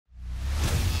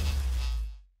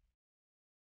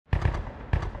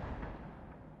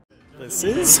This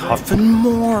is Huff N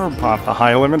More Puff, the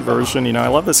high limit version. You know, I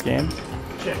love this game.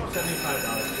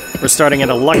 We're starting at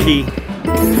a lucky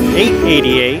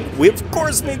 888. We, of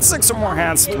course, need 6 or more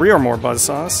hats, 3 or more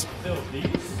buzzsaws.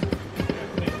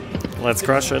 Let's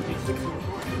crush it.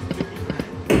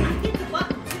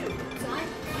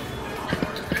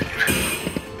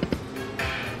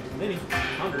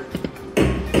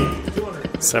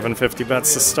 $7.50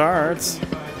 bets to start.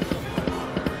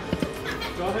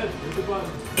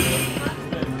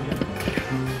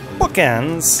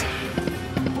 Bookends.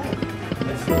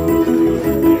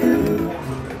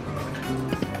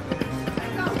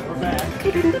 We're back.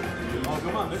 Oh,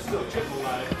 come on, there's still a chip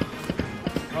alive.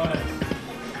 Go ahead.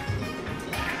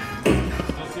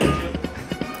 Still see a chip?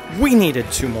 We needed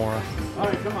 2 more. All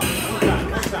right, come on. One time.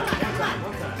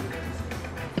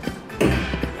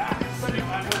 Yeah,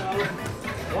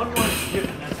 $75. One more chip,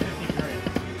 and that's 50 grand.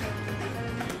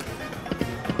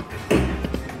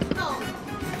 Oh.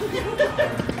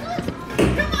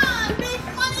 Come on, big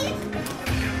money.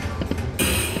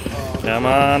 Come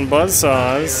on,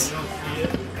 buzzsaws.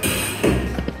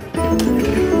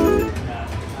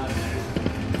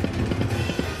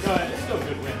 Go ahead, it's still a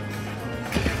good win.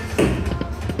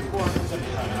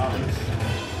 $475.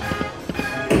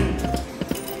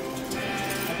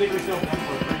 I think we still have one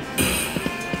more free.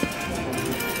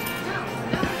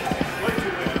 What did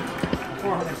you win?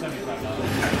 $475.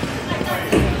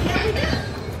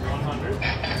 100,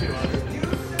 200,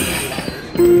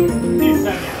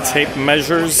 Tape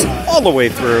measures all the way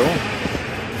through.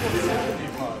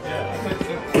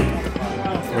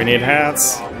 We need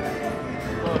hats. I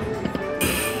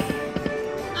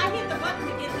hit the button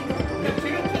to get the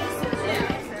 3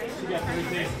 cases. You got 3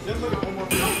 cases. Just look at one more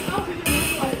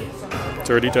piece.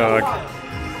 Dirty dog.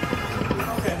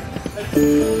 Okay. That's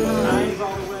 9s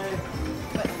all the way.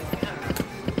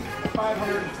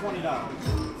 $520.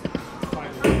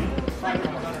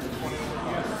 $520. You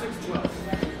got 6 12s.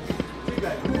 You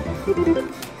got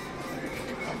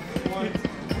one.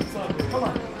 Come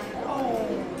on. Oh,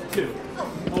 2.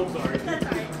 Oh, sorry. That's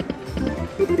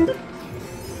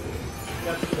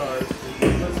the card.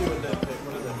 Let's see what that fits.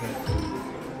 What does that fit?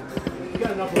 You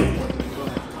got enough of it.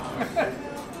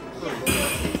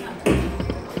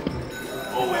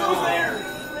 Oh, it was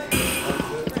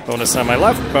there! Bonus on my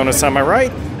left, bonus on my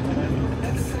right.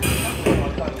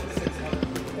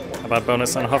 How about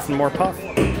bonus on Huff N More Puff?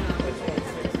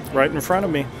 Right in front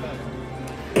of me.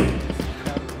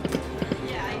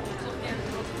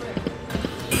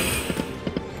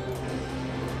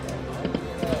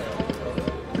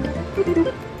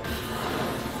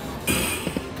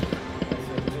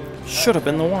 Should have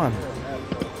been the one.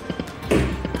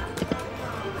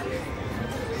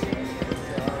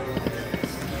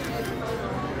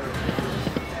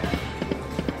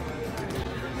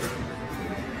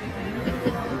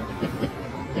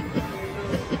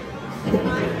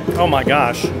 Oh my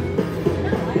gosh.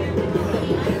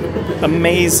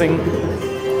 Amazing.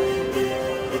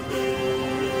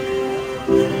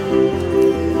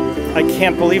 I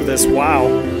can't believe this. Wow.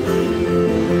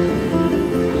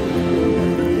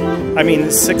 I mean,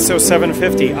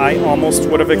 607.50. I almost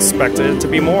would have expected it to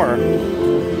be more.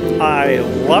 I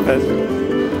love it.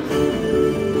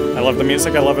 I love the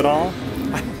music. I love it all.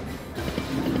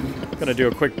 Gonna do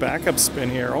a quick backup spin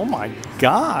here. Oh my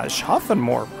gosh, Huff N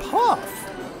More Puff.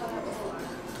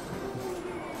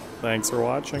 Thanks for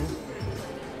watching. All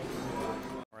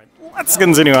right, let's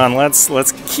continue on. Let's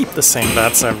keep the same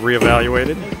bets I've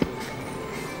reevaluated.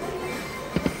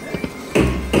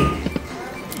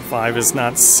 5 is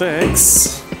not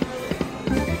 6.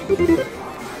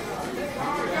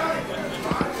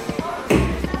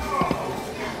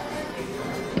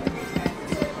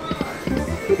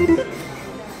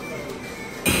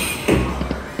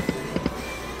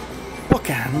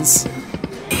 Bookends.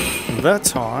 The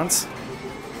taunt.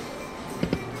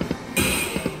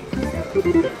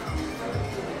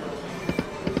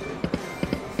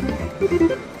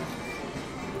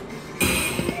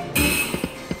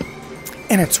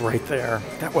 And it's right there.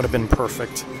 That would have been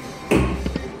perfect.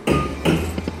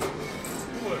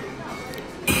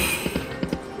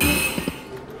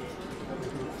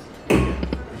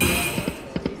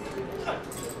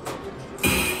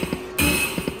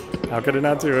 How could it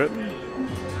not do it?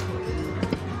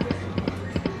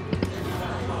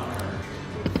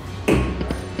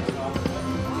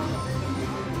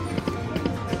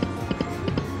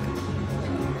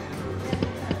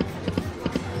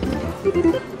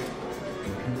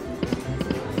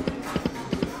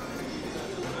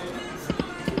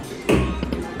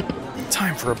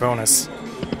 Time for a bonus.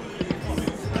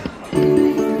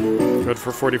 Good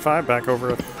for 45, back over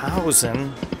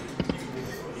 1,000.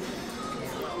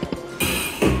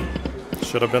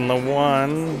 Should have been the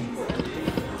 1.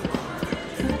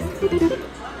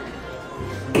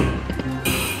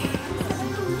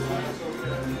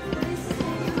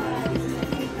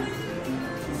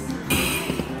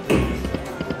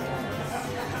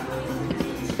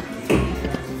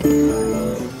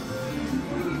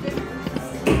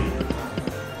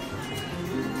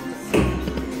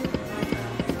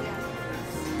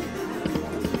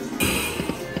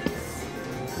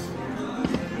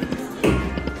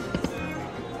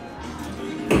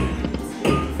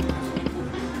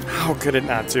 How could it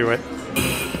not do it?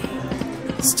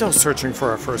 Still searching for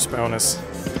our first bonus.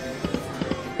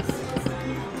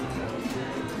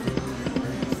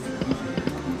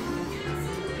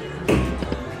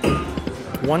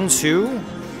 One, 2.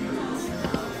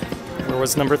 Where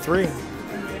was number 3?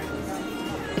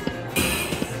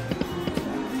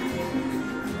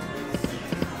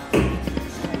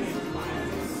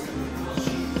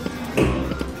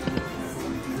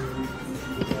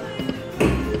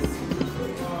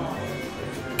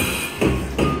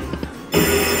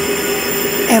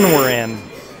 And we're in.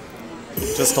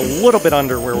 Just a little bit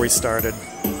under where we started.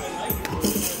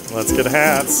 Let's get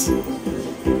hats.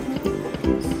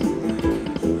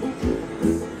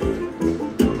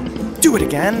 Do it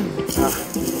again.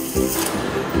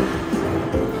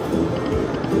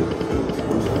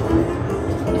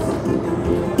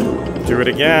 Do it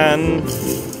again.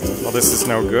 Well, this is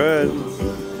no good.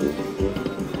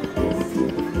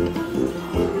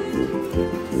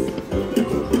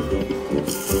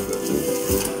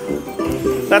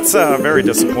 That's very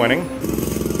disappointing.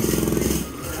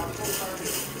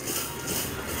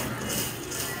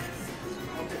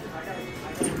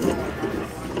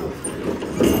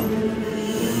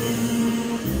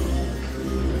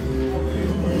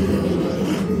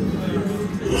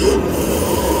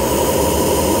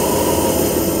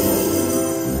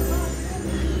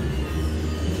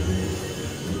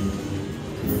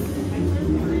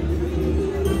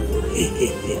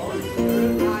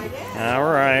 All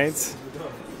right.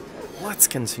 Let's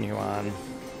continue on.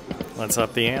 Let's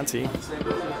up the ante. Just that.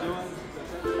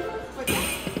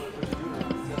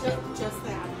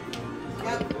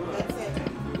 Yep, that's it.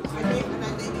 I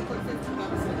think you put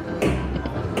 $50 into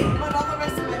it. But all the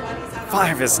rest of my money's out.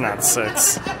 5 is not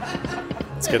 6.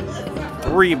 Let's get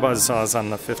 3 buzzsaws on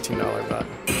the $15 bet.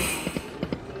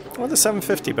 Or the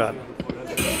 $7.50 bet.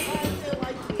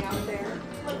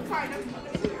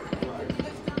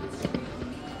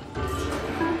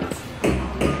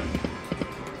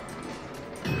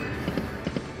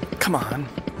 Come on.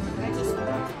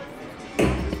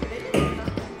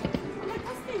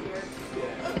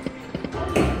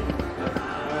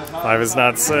 5 is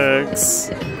not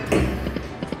 6.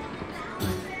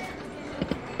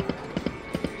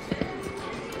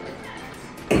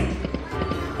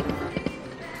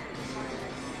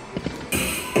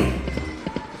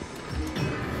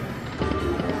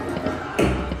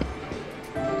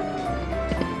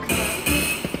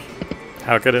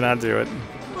 How could it not do it?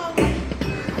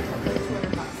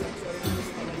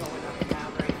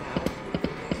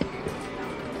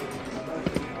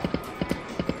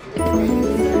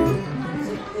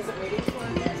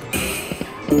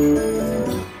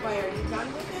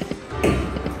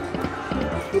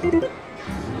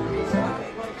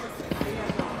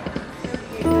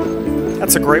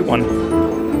 That's a great one.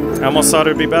 I almost thought it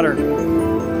would be better.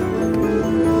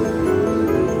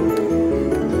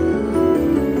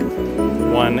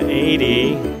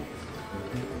 $180.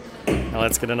 Now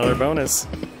let's get another bonus.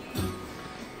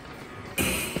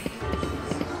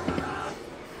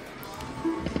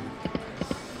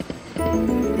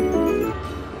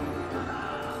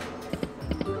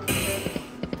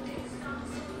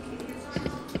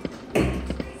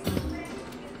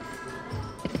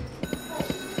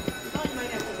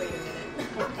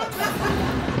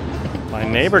 My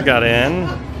neighbor got in.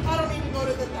 I don't even go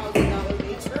to the $1,000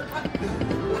 nature.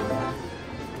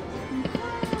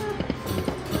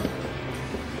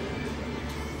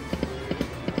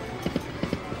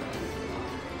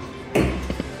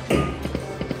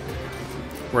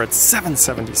 We're at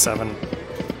 777.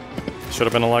 Should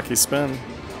have been a lucky spin.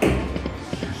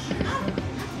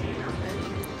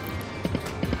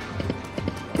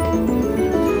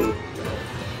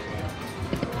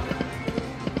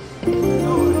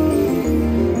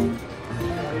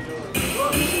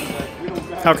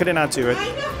 How could it not do it? I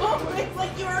know. It's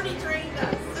like you already trained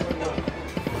us.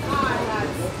 Oh,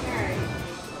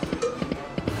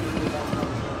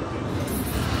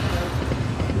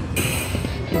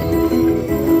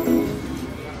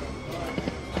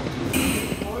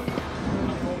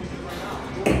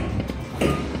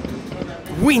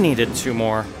 We needed 2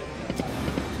 more.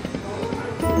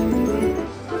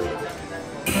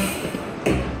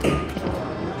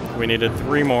 We needed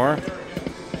 3 more.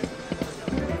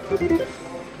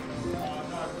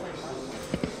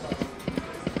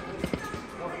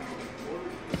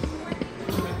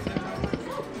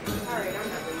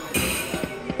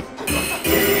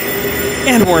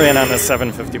 And we're in on the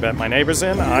 750 bet. My neighbor's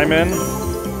in, I'm in.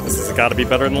 This has got to be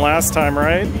better than last time,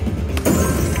 right?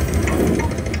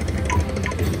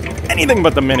 Anything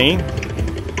but the mini.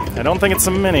 I don't think it's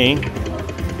a mini.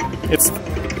 It's...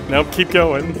 Nope, keep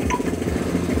going.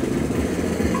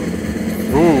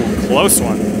 Ooh, close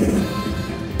one.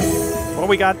 Well,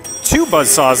 we got 2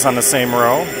 buzzsaws on the same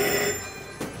row.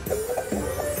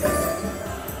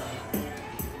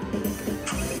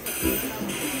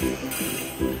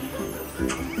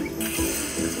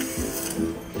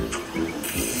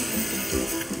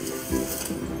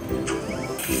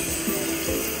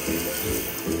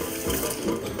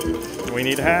 We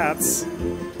need hats.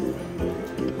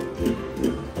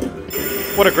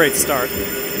 What a great start.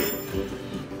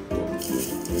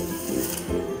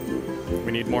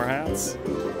 We need more hats.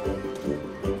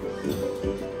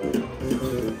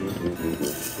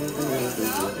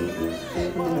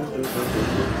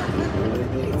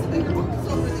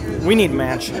 We need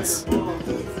mansions.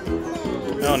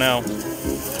 Oh no.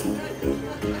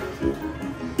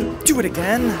 Do it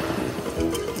again.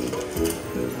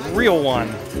 Real one.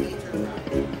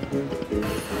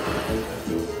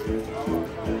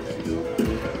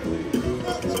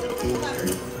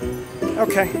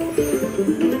 Okay.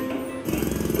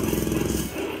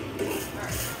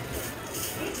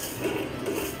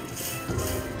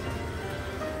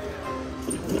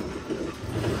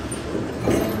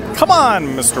 Come on,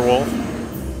 Mr. Wolf.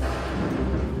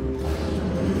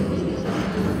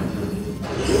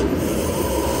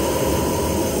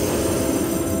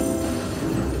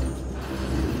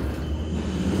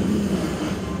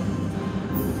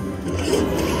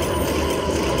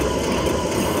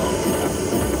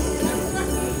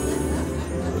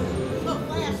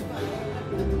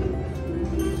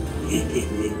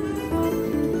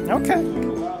 Okay.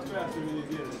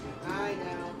 I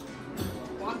know.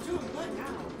 Well, I'm doing good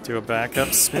now. Do a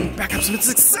backup spin. Backup spin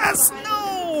success!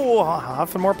 No!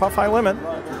 Huff N More Puff high limit.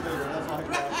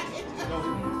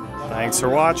 Thanks for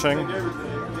watching.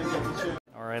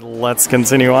 All right, let's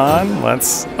continue on.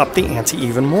 Let's up the ante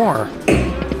even more.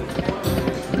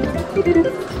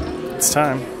 It's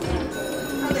time.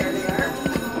 Oh, there they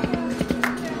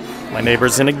are. My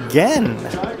neighbor's in again.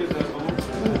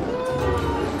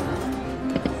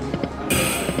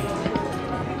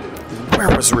 Where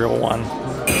was real one?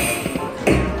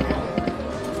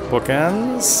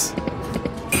 Bookends.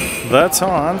 The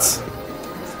taunt.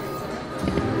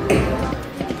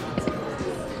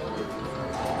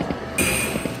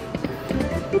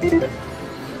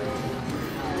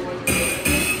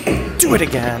 Do it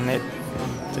again. It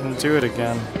didn't do it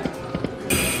again.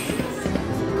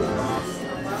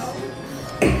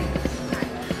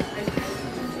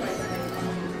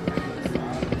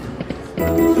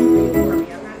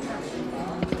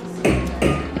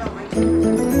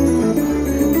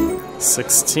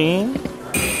 $16.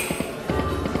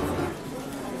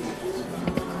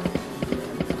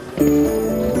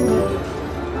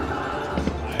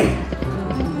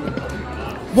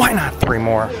 Why not 3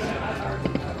 more?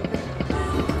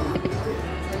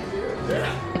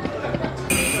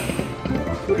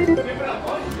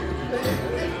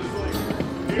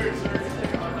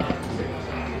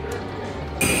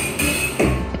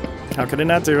 How could it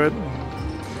not do it?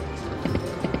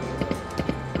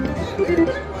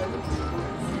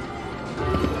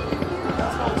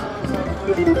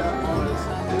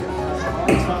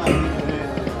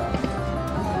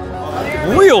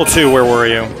 Real 2, where were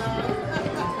you?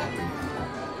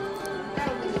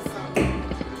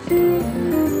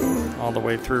 All the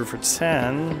way through for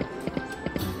 10.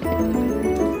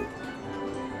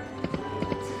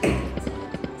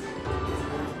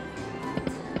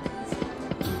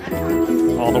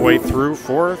 All the way through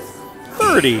for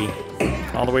 30.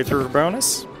 All the way through for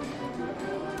bonus.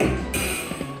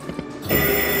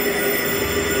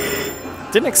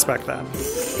 Didn't expect that.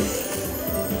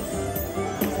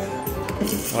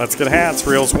 Let's get hats.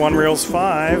 Reels 1, reels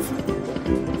 5.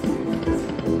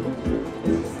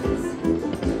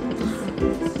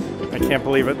 I can't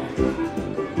believe it.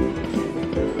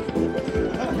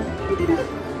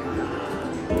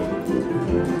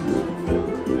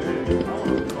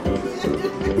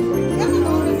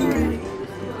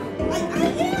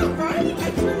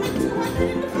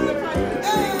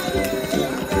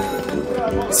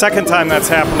 Second time that's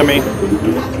happened to me.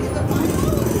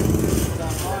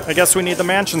 I guess we need the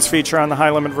mansions feature on the high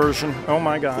limit version. Oh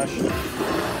my gosh.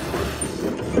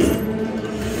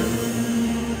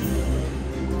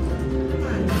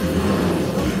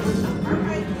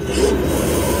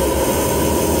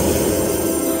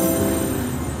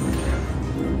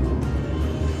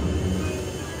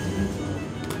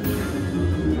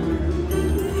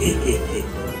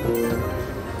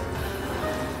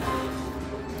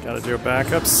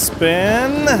 backup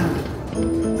spin.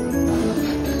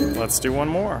 Let's do one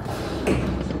more.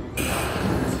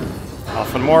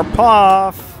 Huff N More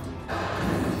Puff.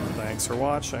 Thanks for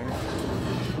watching.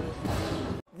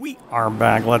 We are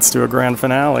back. Let's do a grand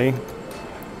finale.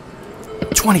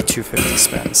 2250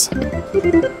 spins.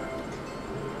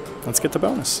 Let's get the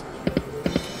bonus.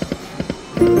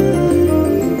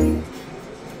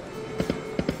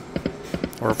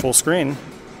 Or full screen.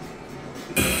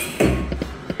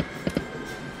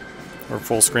 Or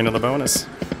full screen of the bonus.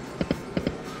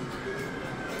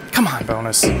 Come on,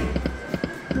 bonus.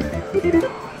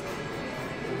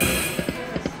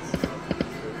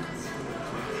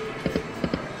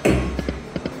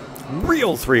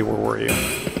 Real three, where were you?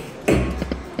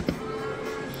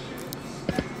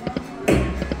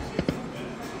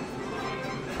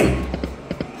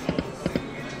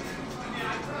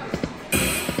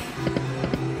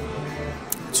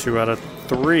 Two out of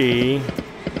three.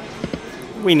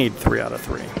 We need 3 out of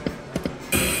 3.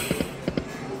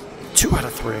 2 out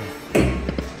of 3.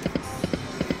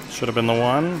 Should have been the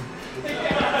one.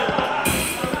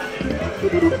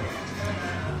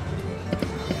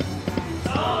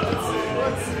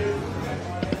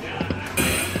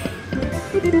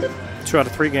 Two out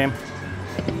of 3 game.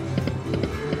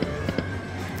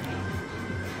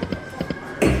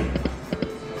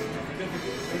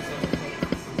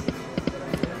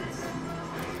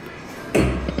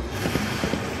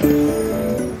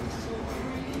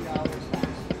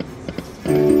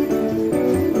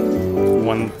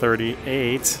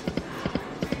 $138.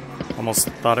 Almost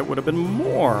thought it would have been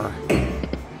more.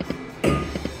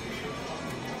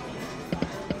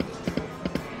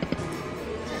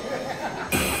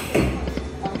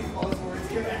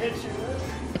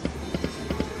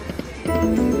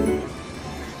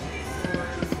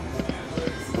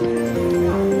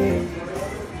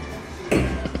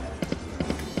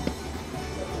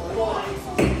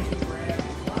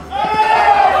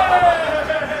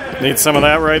 Need some of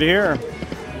that right here.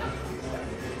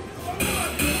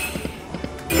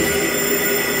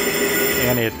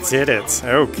 And it did it.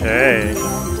 Okay.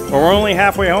 Well, we're only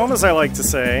halfway home, as I like to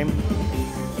say.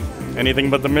 Anything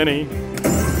but the mini.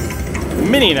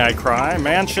 Mini Night Cry.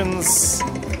 Mansions.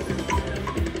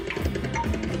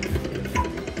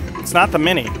 It's not the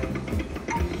mini.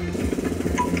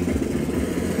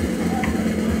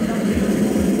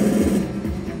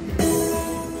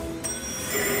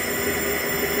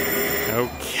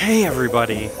 Okay,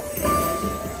 everybody.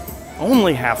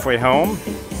 Only halfway home.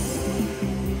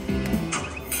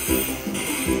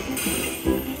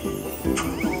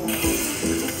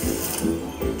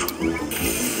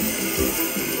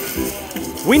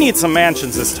 We need some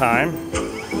mansions this time.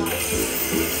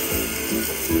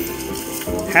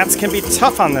 Hats can be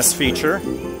tough on this feature.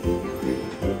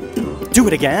 Do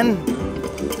it again.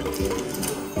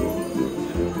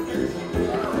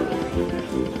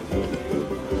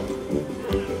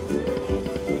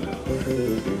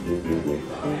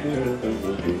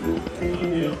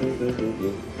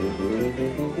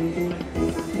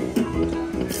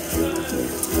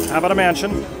 How about a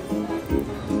mansion?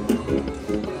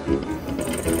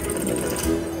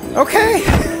 Okay.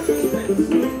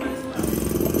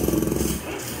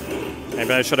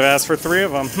 Maybe I should have asked for 3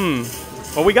 of them.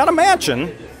 Well, we got a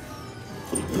mansion.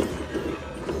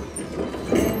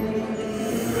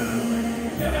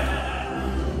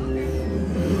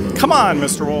 Come on,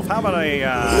 Mr. Wolf. How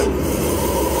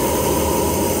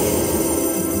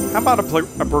about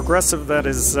a progressive that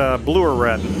is blue or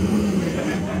red?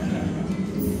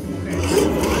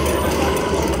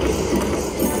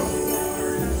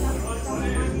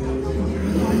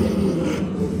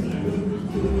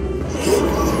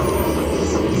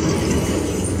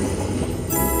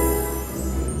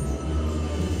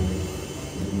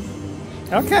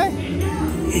 Okay.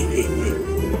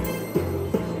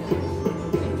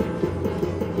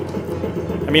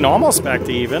 I mean, almost back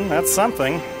to even. That's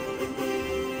something.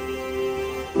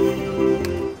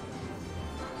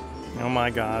 Oh my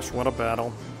gosh, what a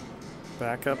battle.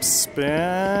 Backup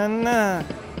spin.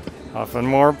 Huff N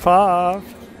More Puff.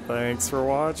 Thanks for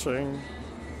watching.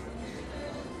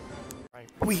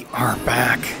 We are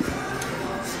back.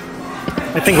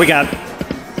 I think we got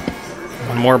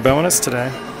one more bonus today.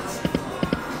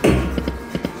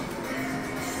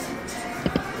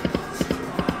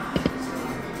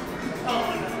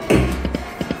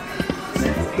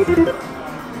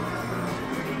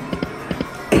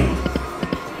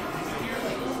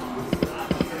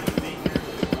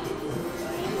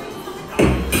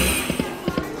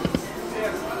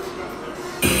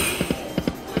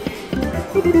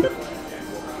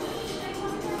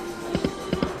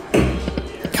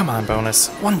 Come on, bonus.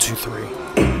 1, 2, 3.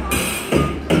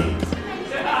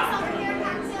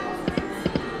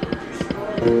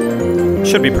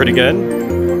 Should be pretty good.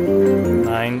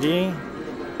 90.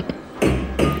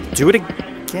 Do it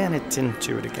again. It didn't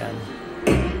do it again.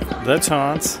 The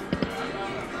taunt.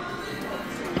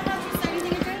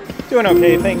 Doing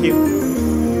okay, thank you.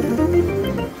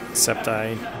 Except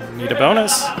I need a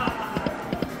bonus.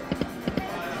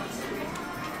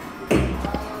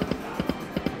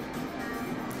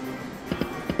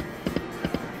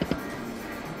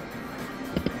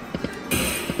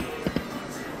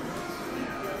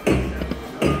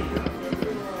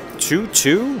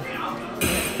 Two.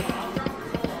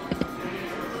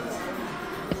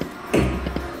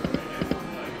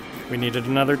 We needed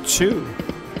another 2.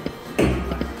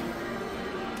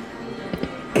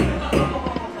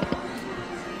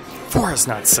 Four is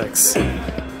not 6.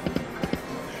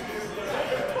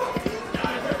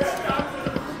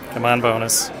 Come on,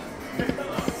 bonus.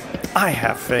 I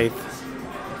have faith.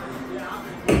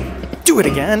 Do it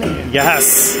again.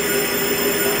 Yes.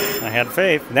 I had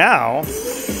faith. Now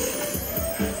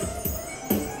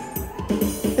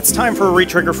it's time for a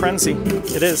retrigger frenzy.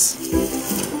 It is.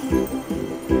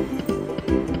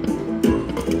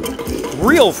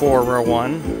 Real 4, row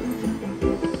 1.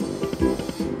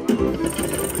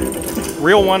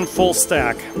 Real 1 full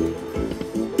stack.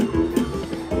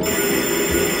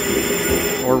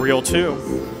 Or real 2.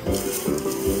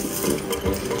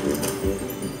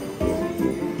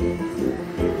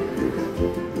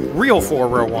 Real 4,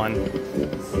 row 1.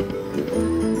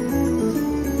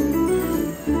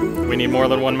 We need more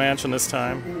than one mansion this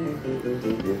time.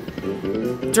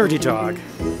 Dirty dog.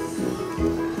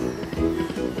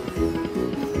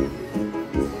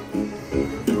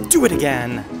 Do it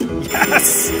again.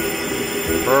 Yes!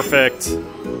 Perfect.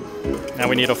 Now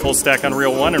we need a full stack on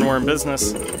reel 1 and we're in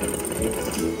business.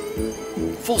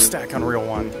 Full stack on reel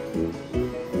 1.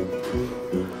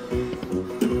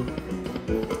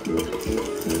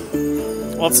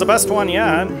 Well, it's the best one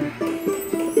yet.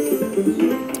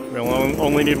 We'll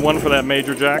only need 1 for that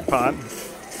major jackpot.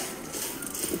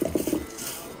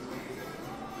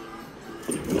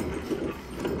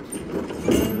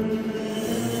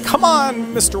 Come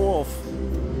on, Mr. Wolf.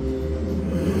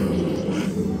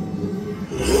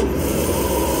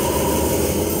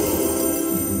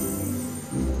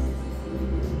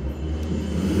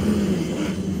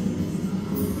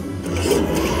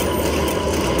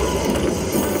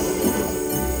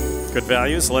 Good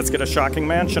value, so let's get a shocking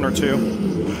mansion or 2.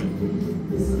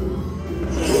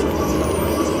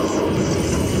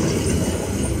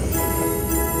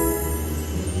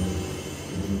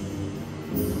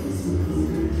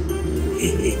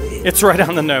 It's right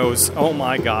on the nose. Oh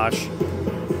my gosh.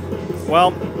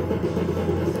 Well,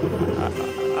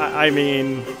 I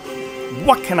mean,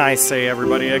 what can I say,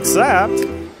 everybody, except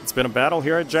it's been a battle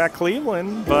here at Jack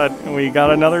Cleveland, but we got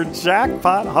another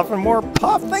jackpot, Huff N More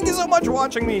Puff. Thank you so much for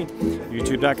watching me.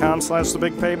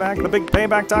 YouTube.com/TheBigPayback,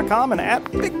 TheBigPayback.com, and at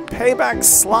BigPayback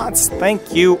Slots.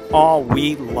 Thank you all.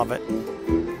 We love it.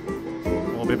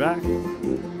 We'll be back.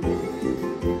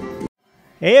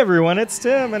 Hey everyone, it's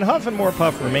Tim, and Huff N More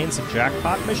Puff remains a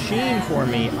jackpot machine for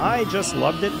me. I just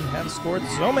loved it and have scored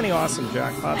so many awesome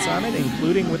jackpots on it,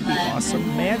 including with the awesome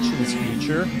Mansions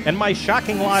feature and my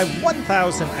shocking live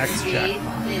 1000x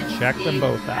jackpot. Check them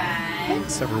both out.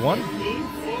 Thanks everyone.